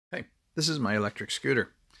This is my electric scooter.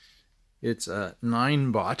 It's a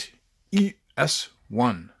Ninebot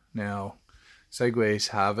ES1. Now, Segways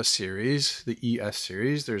have a series, the ES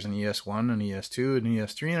series. There's an ES1, an ES2, an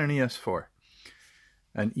ES3, and an ES4.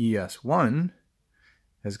 An ES1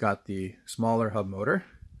 has got the smaller hub motor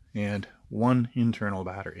and one internal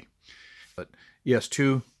battery. But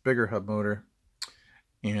ES2, bigger hub motor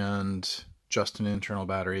and just an internal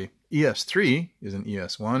battery. ES3 is an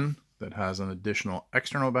ES1 that has an additional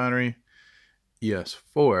external battery.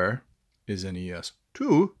 ES4 is an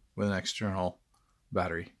ES2 with an external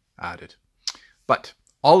battery added. But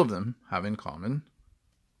all of them have in common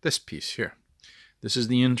this piece here. This is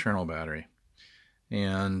the internal battery.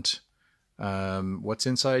 And what's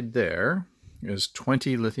inside there is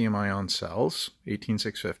 20 lithium-ion cells,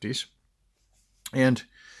 18650s. And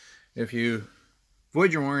if you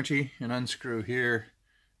void your warranty and unscrew here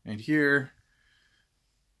and here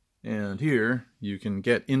and here, you can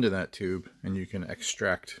get into that tube and you can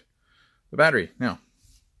extract the battery. Now,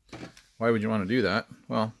 why would you want to do that?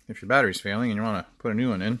 Well, if your battery's failing and you want to put a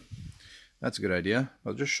new one in, that's a good idea.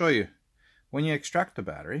 I'll just show you. When you extract the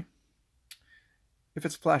battery, if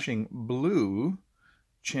it's flashing blue,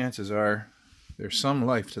 chances are there's some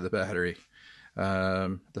life to the battery.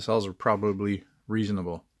 The cells are probably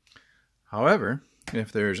reasonable. However,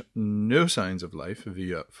 if there's no signs of life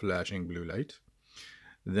via flashing blue light,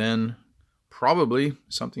 then probably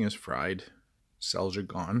something is fried, cells are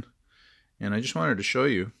gone. And I just wanted to show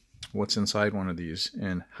you what's inside one of these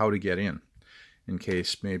and how to get in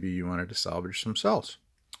case maybe you wanted to salvage some cells.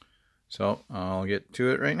 So I'll get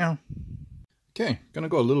to it right now. Okay, gonna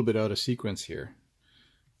go a little bit out of sequence here.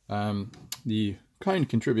 The kind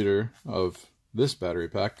contributor of this battery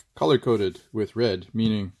pack, color-coded with red,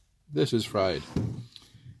 meaning this is fried.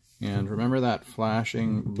 And remember that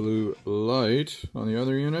flashing blue light on the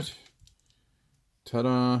other unit?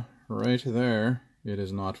 Ta-da! Right there, it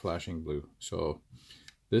is not flashing blue. So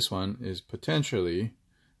this one is potentially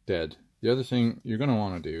dead. The other thing you're going to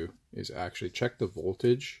want to do is actually check the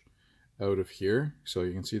voltage out of here. So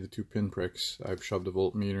you can see the two pinpricks. I've shoved a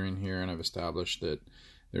voltmeter in here and I've established that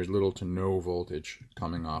there's little to no voltage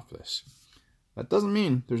coming off this. That doesn't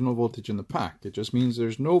mean there's no voltage in the pack. It just means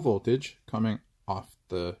there's no voltage coming off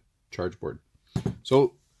the charge board.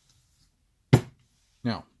 So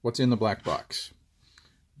now, what's in the black box?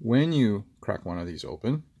 When you crack one of these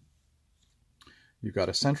open, you've got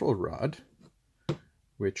a central rod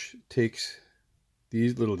which takes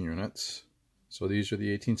these little units. So these are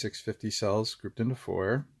the 18650 cells grouped into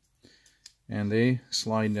 4, and they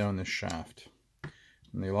slide down this shaft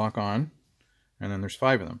and they lock on, and then there's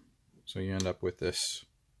 5 of them. So you end up with this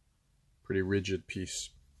pretty rigid piece.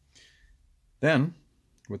 Then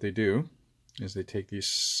what they do is they take these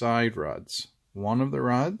side rods. One of the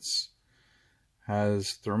rods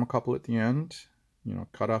has thermocouple at the end,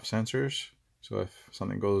 cutoff sensors. So if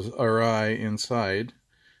something goes awry inside,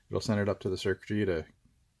 it'll send it up to the circuitry to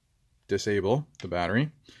disable the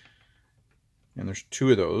battery. And there's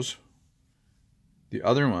 2 of those. The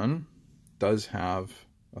other one does have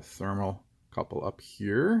a thermocouple up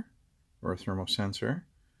here, or a thermosensor,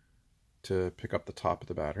 to pick up the top of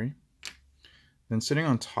the battery. Then sitting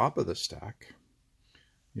on top of the stack,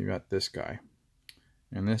 you got this guy.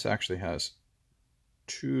 And this actually has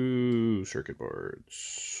 2 circuit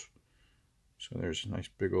boards. So there's a nice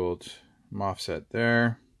big old MOSFET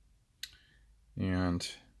there. And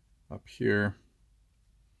up here,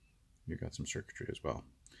 you got some circuitry as well.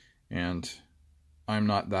 And I'm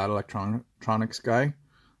not that electronics guy,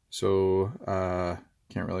 so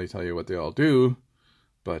can't really tell you what they all do,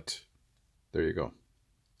 but there you go.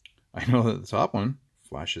 I know that the top one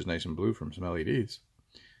flashes nice and blue from some LEDs.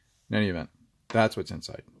 In any event, that's what's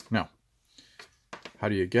inside. Now, how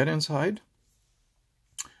do you get inside?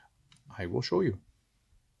 I will show you.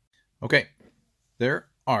 Okay, there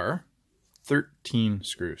are 13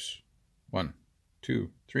 screws. 1, 2,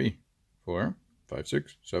 3, 4, 5,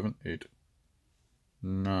 6, 7, 8,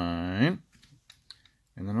 9.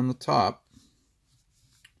 And then on the top,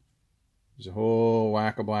 there's a whole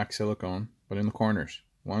whack of black silicone, but in the corners.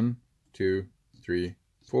 1, 2, 3,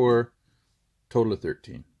 4, total of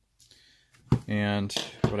 13. And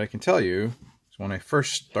what I can tell you is when I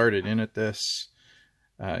first started in at this,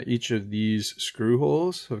 each of these screw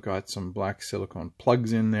holes have got some black silicone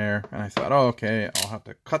plugs in there, and I thought, oh, okay, I'll have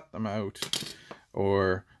to cut them out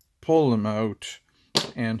or pull them out,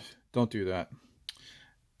 and don't do that.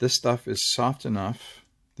 This stuff is soft enough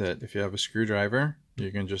that if you have a screwdriver,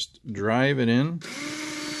 you can just drive it in,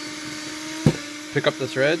 pick up the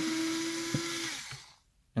thread,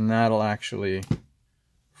 and that'll actually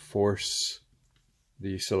force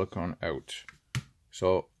the silicone out.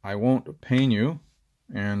 So I won't pain you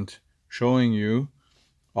and showing you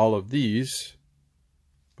all of these,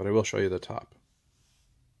 but I will show you the top.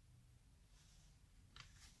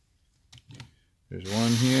 There's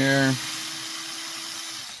one here.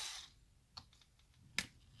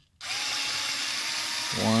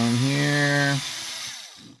 One here.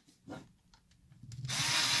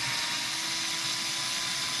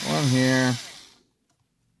 One here.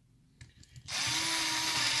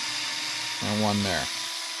 And one there.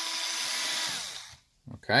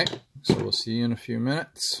 Okay, so we'll see you in a few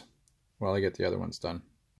minutes while I get the other ones done.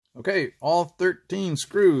 Okay, all 13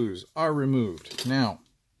 screws are removed. Now,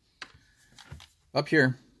 up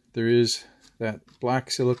here, there is that black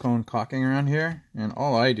silicone caulking around here, and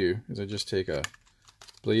all I do is I just take a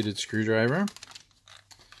bladed screwdriver,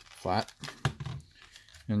 flat,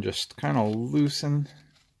 and just kind of loosen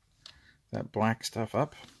that black stuff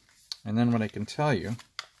up. And then what I can tell you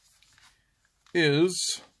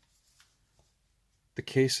is the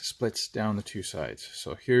case splits down the two sides.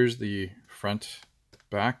 So here's the front,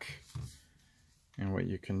 back, and what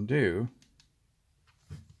you can do,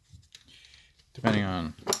 depending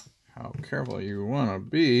on how careful you want to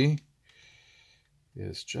be,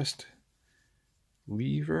 is just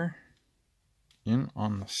lever in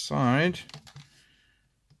on the side.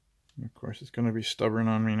 And of course, it's going to be stubborn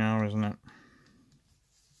on me now, isn't it?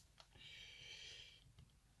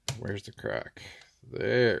 Where's the crack?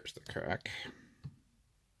 There's the crack.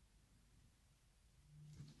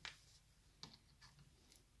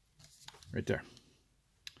 Right there.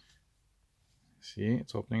 See,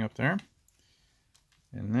 it's opening up there.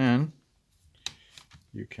 And then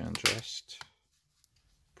you can just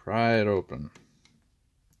pry it open.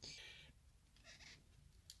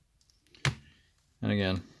 And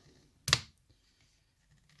again,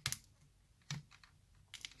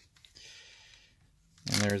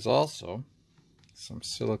 and there's also some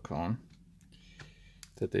silicone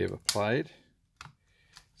that they've applied.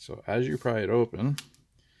 So as you pry it open,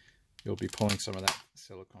 you'll be pulling some of that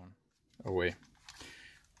silicone away.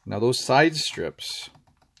 Now those side strips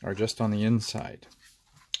are just on the inside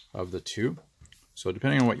of the two. So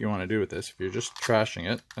depending on what you want to do with this, if you're just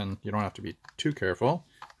trashing it, then you don't have to be too careful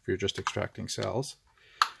if you're just extracting cells,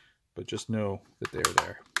 but just know that they're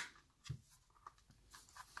there.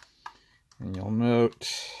 And you'll note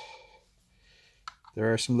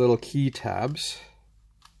there are some little key tabs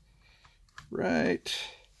right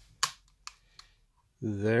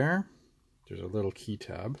there. There's a little key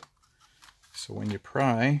tab. So when you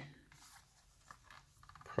pry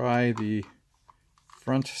the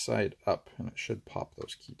front side up, and it should pop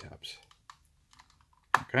those key tabs.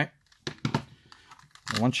 Okay.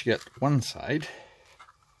 And once you get one side,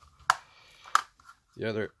 the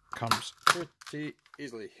other comes pretty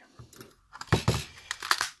easily.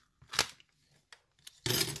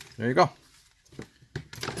 There you go.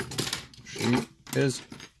 She is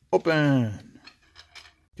open.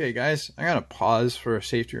 Okay guys, I gotta pause for a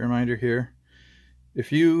safety reminder here.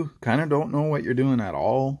 If you kind of don't know what you're doing at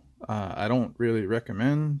all, I don't really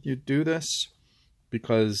recommend you do this,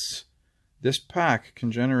 because this pack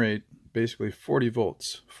can generate basically 40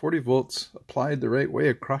 volts. 40 volts applied the right way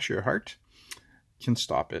across your heart can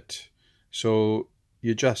stop it. So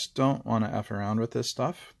you just don't want to F around with this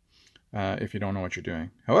stuff if you don't know what you're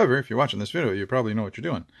doing. However, if you're watching this video, you probably know what you're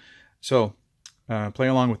doing. So play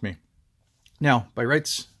along with me. Now, by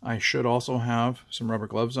rights, I should also have some rubber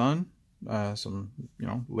gloves on, some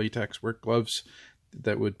latex work gloves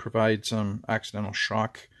that would provide some accidental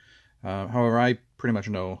shock. However, I pretty much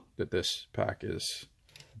know that this pack is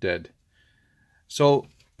dead. So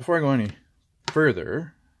before I go any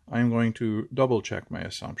further, I'm going to double check my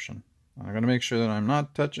assumption. I'm going to make sure that I'm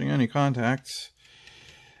not touching any contacts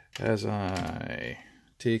as I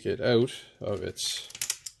take it out of its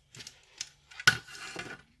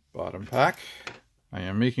bottom pack. I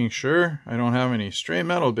am making sure I don't have any stray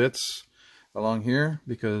metal bits along here,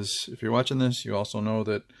 because if you're watching this, you also know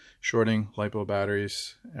that shorting LiPo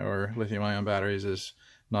batteries or lithium-ion batteries is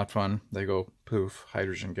not fun. They go poof,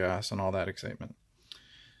 hydrogen gas and all that excitement.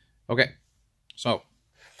 Okay, so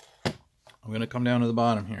I'm going to come down to the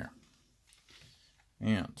bottom here,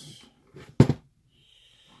 and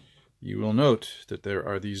you will note that there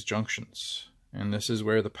are these junctions, and this is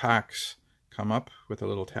where the packs come up with a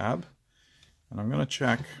little tab. And I'm going to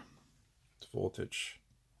check the voltage.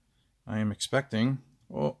 I am expecting,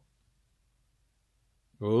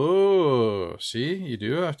 see, you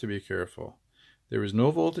do have to be careful. There is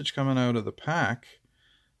no voltage coming out of the pack,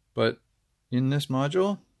 but in this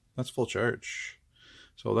module, that's full charge.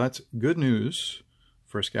 So that's good news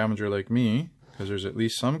for a scavenger like me, because there's at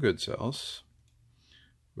least some good cells.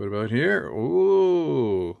 What about here?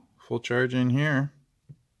 Ooh, full charge in here.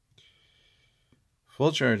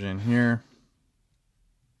 Full charge in here.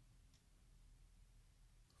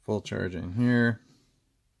 Full charge in here.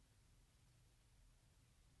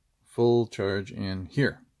 Full charge in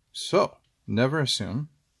here. So, never assume,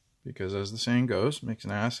 because as the saying goes, makes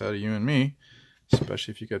an ass out of you and me,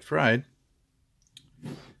 especially if you get fried.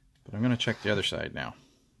 But I'm going to check the other side now.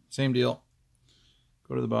 Same deal.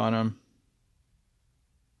 Go to the bottom.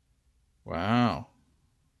 Wow.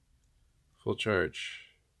 Full charge.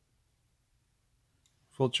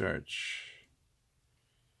 Full charge.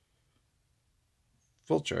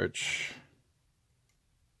 Full charge.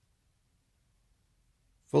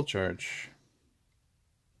 Full charge.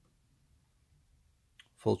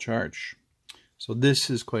 Full charge. So this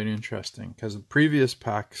is quite interesting because the previous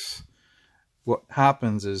packs, what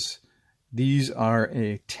happens is these are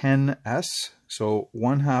a 10S. So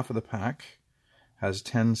one half of the pack has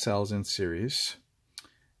 10 cells in series.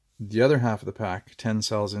 The other half of the pack, 10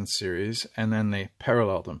 cells in series, and then they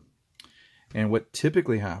parallel them. And what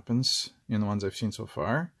typically happens in the ones I've seen so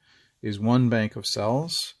far is one bank of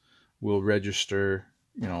cells will register,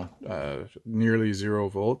 nearly 0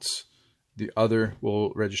 volts. The other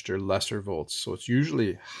will register lesser volts. So it's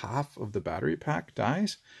usually half of the battery pack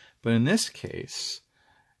dies. But in this case,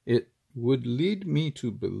 it would lead me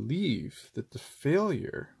to believe that the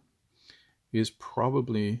failure is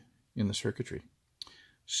probably in the circuitry.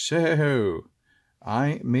 So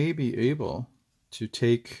I may be able to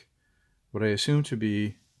take what I assume to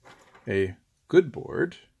be a good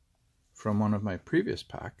board from one of my previous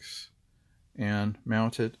packs and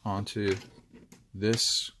mount it onto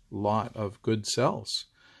this lot of good cells.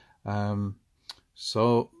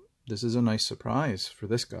 So this is a nice surprise for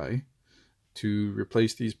this guy to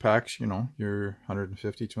replace these packs, your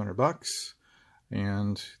 150, 200 bucks,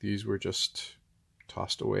 and these were just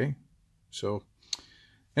tossed away. So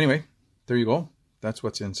anyway, there you go. That's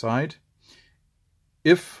what's inside.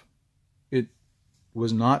 If it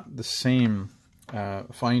was not the same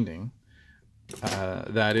finding,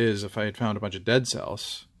 that is, if I had found a bunch of dead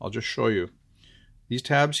cells, I'll just show you. These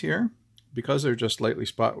tabs here, because they're just lightly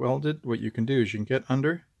spot welded, what you can do is you can get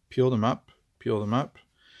under, peel them up,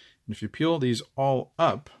 and if you peel these all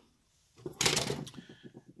up,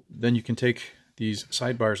 then you can take these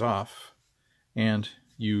sidebars off and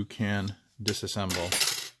you can disassemble.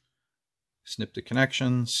 Snip the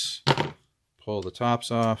connections, pull the tops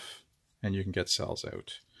off, and you can get cells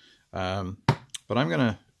out. But I'm going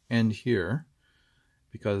to end here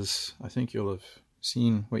because I think you'll have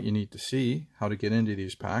seen what you need to see, how to get into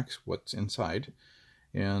these packs, what's inside.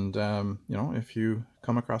 And, if you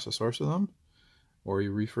come across a source of them or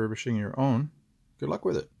you're refurbishing your own, good luck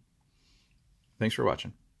with it. Thanks for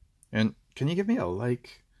watching. And can you give me a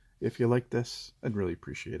like if you like this? I'd really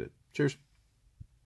appreciate it. Cheers.